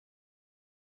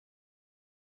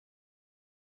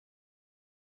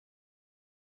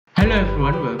Hello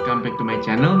everyone, welcome back to my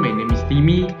channel. My name is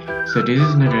Timmy. So this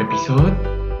is another episode,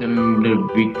 the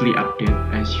weekly update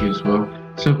as usual.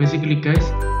 So basically guys,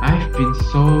 I've been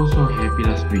so happy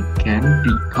last weekend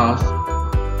because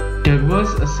there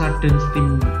was a certain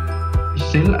Steam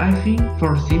sale I think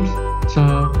for Sims.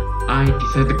 So I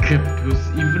decided to grab those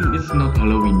even it's not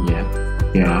Halloween yet.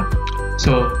 Yeah.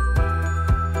 So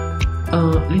a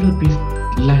little bit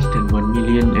less than 1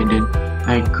 million, and then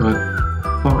I got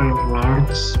 4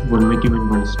 large, 1 medium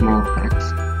and 1 small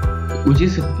packs, which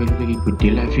is a very good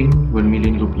deal. I think 1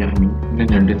 million rupiah, I mean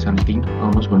 900 something,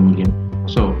 almost 1 million.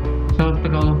 So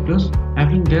after all of those, I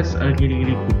think that's a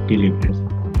really good deal, guys.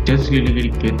 That's really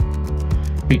good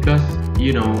because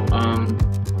you know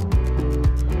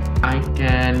I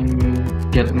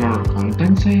can get more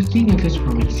content, I think, at least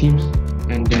for my Sims.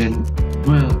 And then,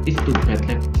 well, it's too bad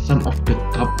like some of the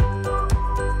top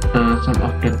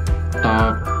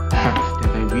packs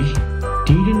that I wish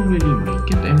didn't really make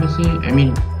it, I must say. I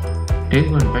mean, there's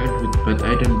one pack good, but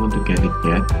I don't want to get it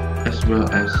yet, as well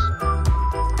as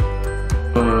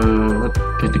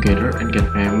get together and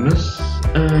get famous.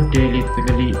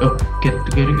 Get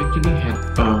together actually had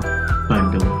a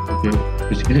bundle. Okay,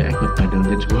 basically I got bundle,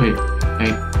 that's why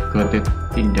I got it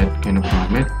in that kind of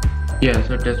format. Yeah,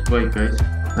 so that's why guys,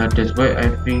 that's why I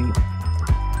think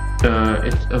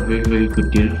it's a very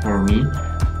good deal for me.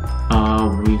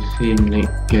 With him like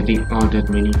getting all that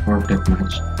many for that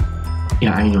much.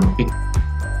 Yeah, I know it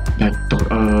like took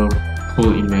a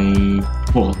hole in my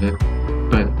wallet,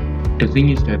 but the thing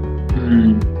is that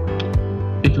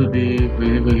it will be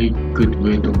very good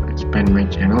way to expand my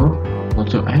channel.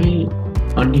 Also, I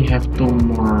only have 2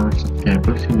 more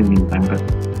subscribers in the meantime, but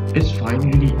it's fine.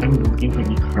 Really, I'm working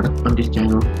very hard on this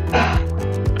channel,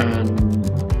 and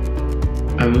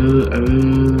I will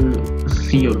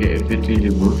see if it really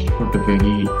works for the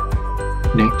very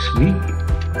next week.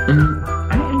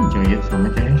 I enjoy it so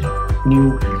much. I have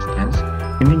new hairstyles.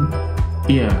 I mean,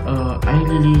 yeah, I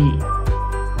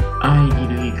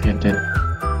really get that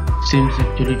Sims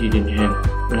actually didn't have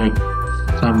like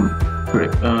some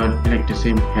like the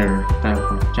same hairstyle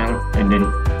for child, and then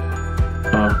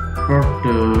for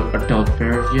the adult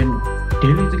version they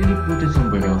literally put it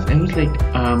somewhere else. I was like,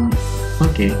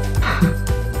 okay.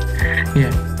 Yeah,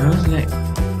 I was like,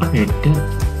 okay,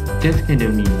 that's kind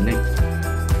of mean. Like,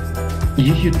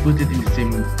 you should put it in the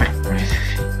same pack price.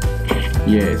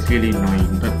 Yeah, it's really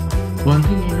annoying. But one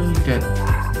thing I know is that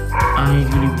I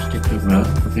really wish that you well,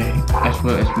 okay, as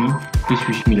well as me. Please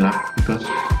wish me luck, because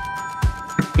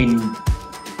in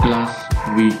last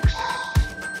week's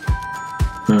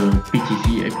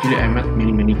PGC, actually I met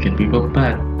many good people,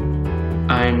 but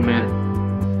I met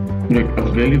like a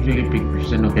very big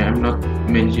person. Okay, I'm not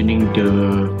mentioning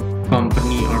the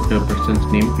company or the person's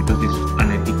name because it's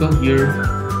unethical here.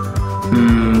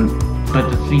 But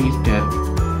the thing is that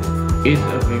it's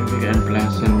a very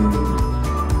unpleasant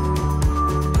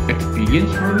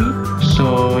experience for me.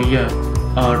 So yeah,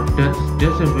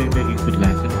 that's a very good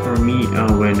lesson for me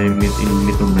when I meet in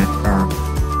middleman or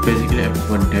basically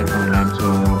everyone there online.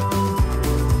 So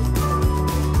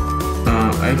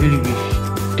I really wish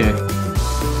that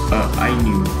I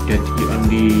knew that he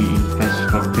only invests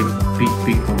for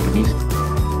big companies,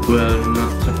 well,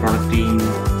 not supporting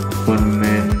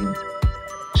one-man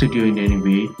studio in any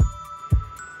way.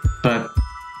 But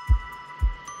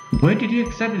why did you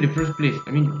accept in the first place?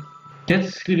 I mean,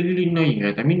 that's really annoying,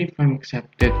 right? I mean, if I'm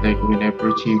accepted, like when I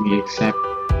approach him, he accept.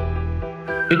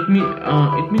 It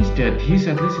means that he's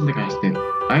at least interested.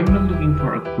 I'm not looking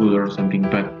for a cool or something,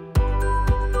 but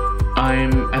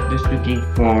I'm at least looking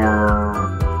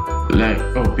for like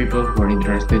people who are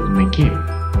interested in my game.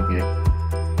 Okay,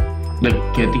 like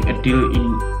getting a deal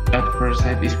in at first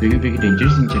sight is very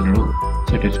dangerous in general.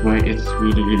 So that's why it's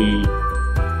really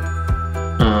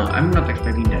I'm not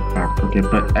expecting that part. Okay,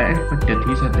 but I expect that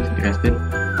he's at least interested.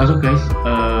 Also guys,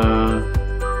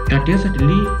 Katia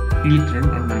suddenly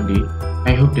returned on Monday.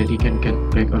 I hope that he can get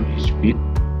back on his feet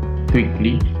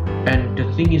quickly. And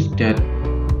the thing is that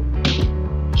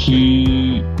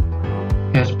he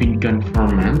has been gone for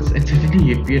months and suddenly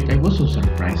he appeared. I was so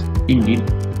surprised indeed.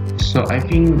 So I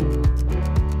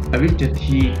wish that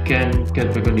he can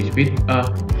get back on his feet.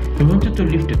 I wanted to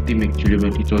leave the team actually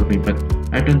when he told me, but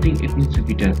I don't think it needs to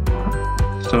be that far.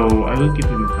 So I will keep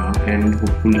him calm and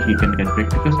hopefully he can get back,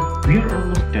 because we are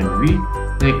almost done. We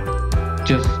like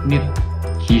just need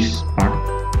his part,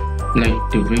 like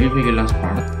the very last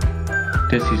part.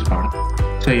 That's his part.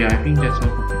 So yeah, I think that's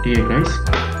all for today, guys.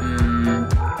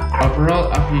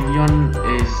 Overall, AlphaDio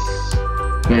is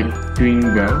like doing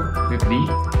well lately,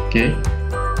 okay,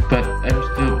 but I'm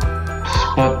still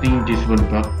spotting this one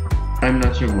bug. I'm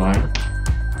not sure why.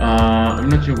 I'm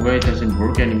not sure why it doesn't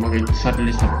work anymore. It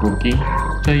suddenly stopped working.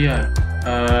 So yeah,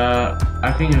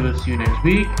 I think I will see you next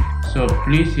week. So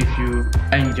please, if you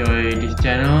enjoy this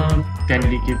channel,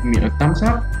 kindly give me a thumbs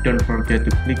up. Don't forget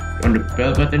to click on the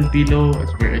bell button below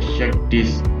where I share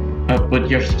this. Put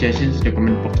your suggestions in the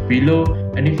comment box below,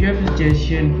 and if you have a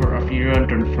suggestion for a video,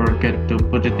 don't forget to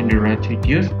put it in the right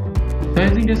videos. So I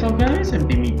think that's all, guys. I'm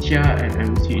Timmy, and I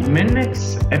will see you in my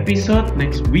next episode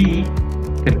next week.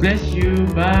 God bless you.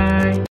 Bye.